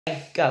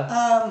Go.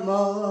 A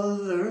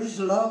mother's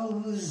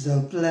love's a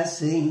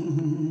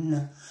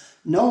blessing,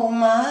 no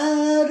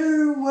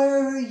matter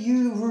where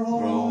you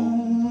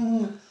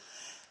roam.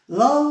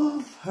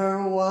 Love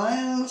her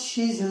while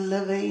she's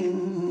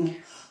living,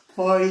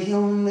 for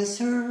you'll miss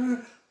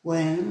her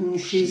when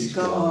she's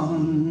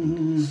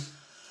gone.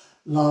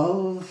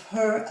 Love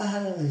her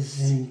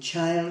as in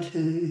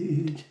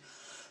childhood,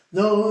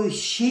 though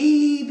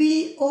she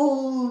be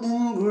old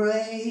and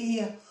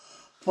grey,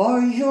 for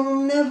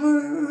you'll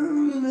never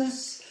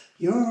miss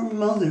your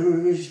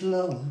mother's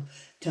love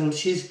till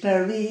she's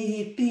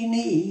buried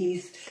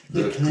beneath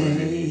the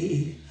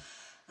clay.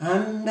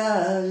 And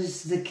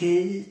as the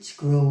kids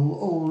grow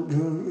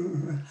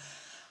older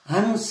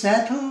and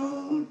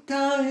settle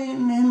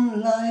down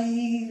in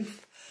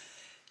life,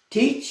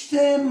 teach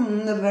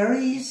them the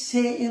very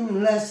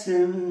same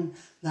lesson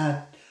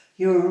that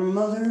your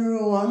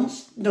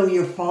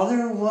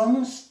father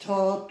once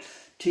taught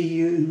to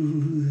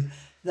you,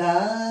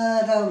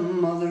 that a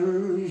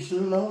mother's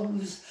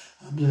love's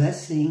a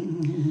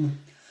blessing,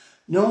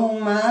 no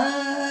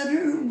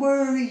matter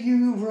where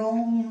you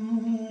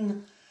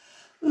roam.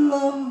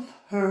 Love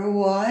her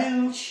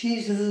while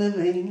she's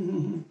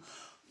living,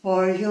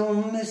 for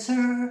you'll miss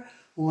her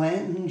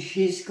when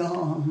she's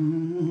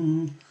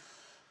gone.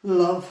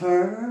 Love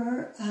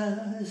her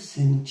as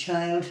in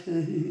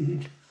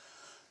childhood,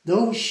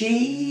 though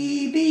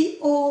she be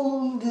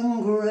old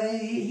and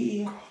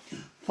grey,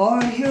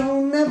 for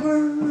you'll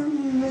never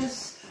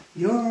miss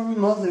your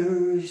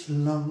mother's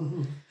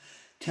love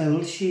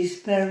till she's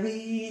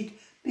buried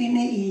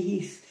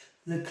beneath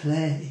the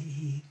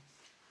clay.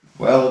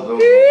 Well done.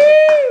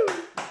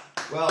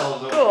 Well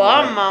done. Go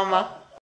on, Mama.